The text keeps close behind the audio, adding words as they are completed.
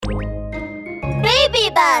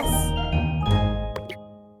Save us!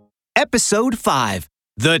 Episode 5,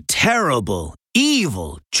 The Terrible,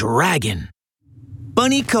 Evil Dragon.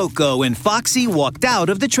 Bunny Coco and Foxie walked out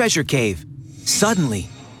of the treasure cave. Suddenly,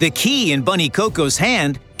 the key in Bunny Coco's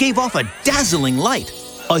hand gave off a dazzling light.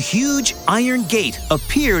 A huge iron gate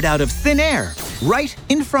appeared out of thin air, right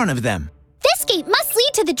in front of them. This gate must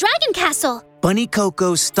lead to the Dragon Castle. Bunny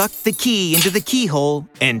Coco stuck the key into the keyhole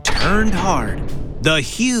and turned hard. The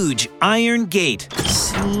huge iron gate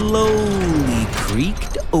slowly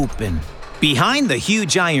creaked open. Behind the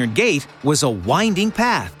huge iron gate was a winding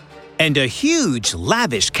path, and a huge,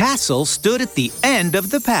 lavish castle stood at the end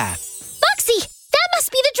of the path. Foxie, that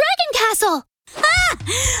must be the Dragon Castle! Ah!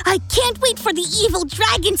 I can't wait for the evil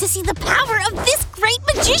dragon to see the power of this great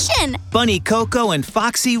magician! Bunny Coco and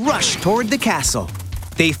Foxie rushed toward the castle.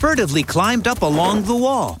 They furtively climbed up along the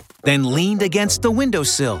wall, then leaned against the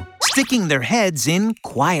windowsill, sticking their heads in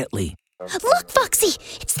quietly. Look, Foxie!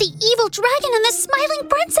 It's the evil dragon and the smiling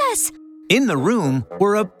princess! In the room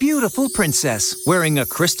were a beautiful princess wearing a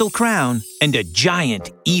crystal crown and a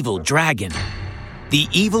giant evil dragon. The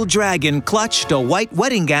evil dragon clutched a white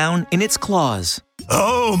wedding gown in its claws.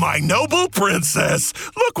 Oh, my noble princess!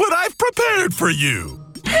 Look what I've prepared for you!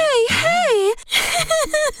 Hey!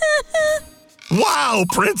 Wow,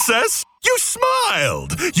 princess! You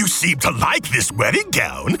smiled! You seem to like this wedding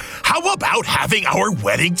gown. How about having our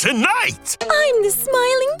wedding tonight? I'm the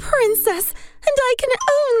smiling princess, and I can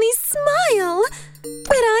only smile.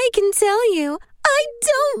 But I can tell you, I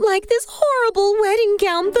don't like this horrible wedding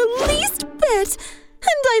gown the least bit.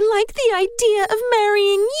 And I like the idea of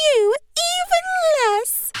marrying you even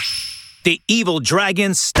less. The evil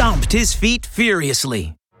dragon stomped his feet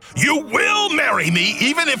furiously. You will marry me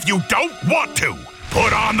even if you don't want to.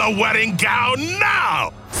 Put on the wedding gown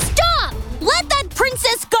now! Stop! Let that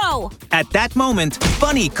princess go! At that moment,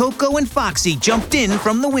 Bunny, Coco, and Foxie jumped in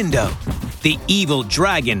from the window. The evil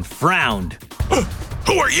dragon frowned.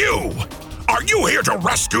 Who are you? Are you here to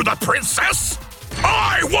rescue the princess?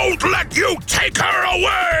 I won't let you take her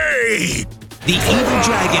away! The evil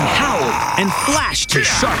dragon howled and flashed his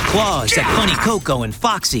sharp claws at Bunny Coco and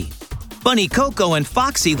Foxie. Bunny Coco and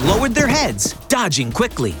Foxie lowered their heads, dodging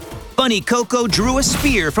quickly. Bunny Coco drew a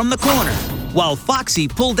spear from the corner, while Foxie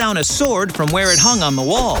pulled down a sword from where it hung on the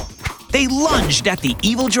wall. They lunged at the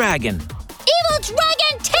evil dragon. Evil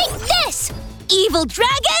dragon, take this! Evil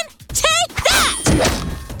dragon, take that!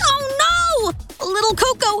 Oh no! Little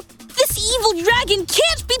Coco, this evil dragon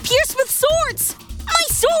can't be pierced with swords! My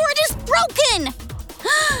sword is broken!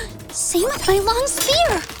 Same with my long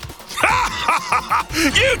spear.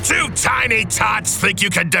 You two tiny tots think you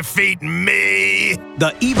can defeat me?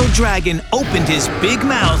 The evil dragon opened his big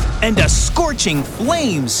mouth and a scorching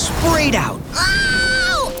flame sprayed out.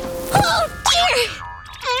 Ow! Oh dear!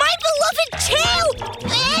 My beloved tail!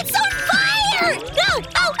 It's on fire! Ow!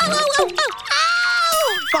 Ow! Ow! Ow! Ow!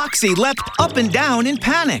 Ow! Foxie leapt up and down in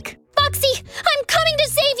panic. Foxie, I'm coming to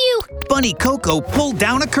save you! Bunny Coco pulled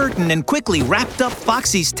down a curtain and quickly wrapped up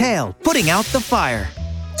Foxie's tail, putting out the fire.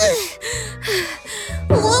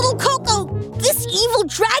 Little Coco, this evil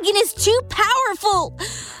dragon is too powerful.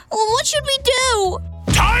 What should we do?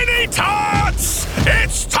 Tiny tots!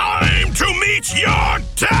 It's time to meet your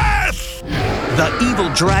death! The evil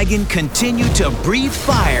dragon continued to breathe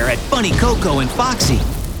fire at Bunny Coco and Foxie.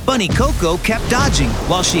 Bunny Coco kept dodging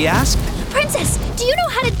while she asked, Princess, do you know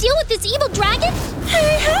how to deal with this evil dragon?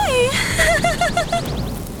 Hey!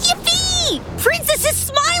 Yippee! Princess is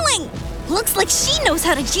smiling! Looks like she knows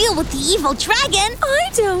how to deal with the evil dragon. I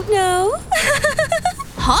don't know.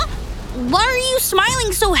 Huh? Why are you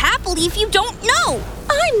smiling so happily if you don't know?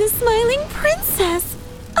 I'm the smiling princess.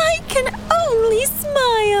 I can only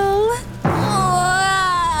smile.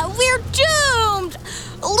 We're doomed!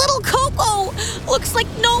 Little Coco, looks like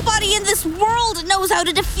nobody in this world knows how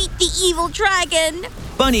to defeat the evil dragon.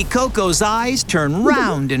 Bunny Coco's eyes turned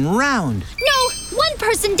round and round. No, one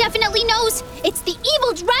person definitely knows. It's the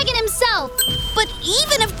evil dragon himself. But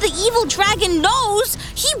even if the evil dragon knows,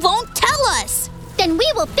 he won't tell us. Then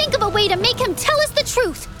we will think of a way to make him tell us the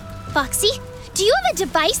truth. Foxie, do you have a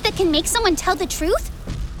device that can make someone tell the truth?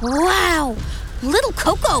 Wow! Little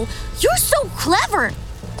Coco, you're so clever.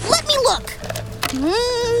 Let me look.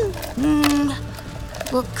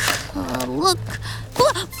 Look.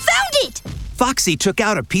 Found it! Foxie took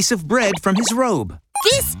out a piece of bread from his robe.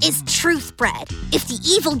 This is truth bread. If the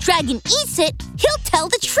evil dragon eats it, he'll tell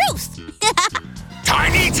the truth.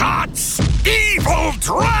 Tiny tots! Evil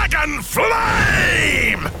dragon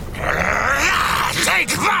flame! Take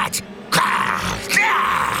that!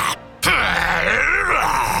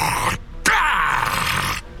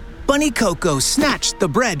 Bunny Coco snatched the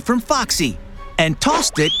bread from Foxie and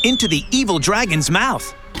tossed it into the evil dragon's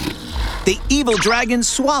mouth. The evil dragon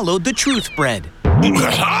swallowed the truth bread.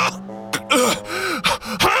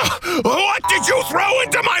 What did you throw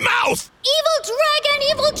into my mouth? Evil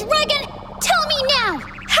dragon, tell me now,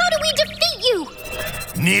 how do we defeat you?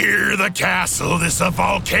 Near the castle is a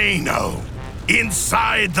volcano.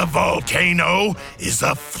 Inside the volcano is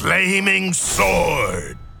a flaming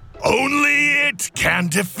sword. Only it can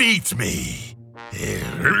defeat me.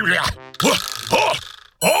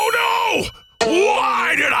 Oh no!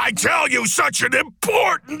 Why did I tell you such an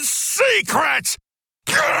important secret?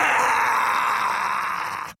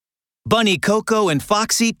 Bunny Coco and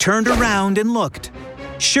Foxie turned around and looked.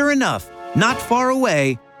 Sure enough, not far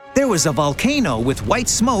away, there was a volcano with white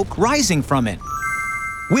smoke rising from it.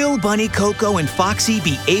 Will Bunny Coco and Foxie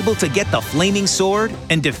be able to get the flaming sword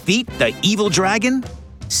and defeat the evil dragon?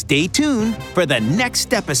 Stay tuned for the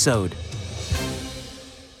next episode.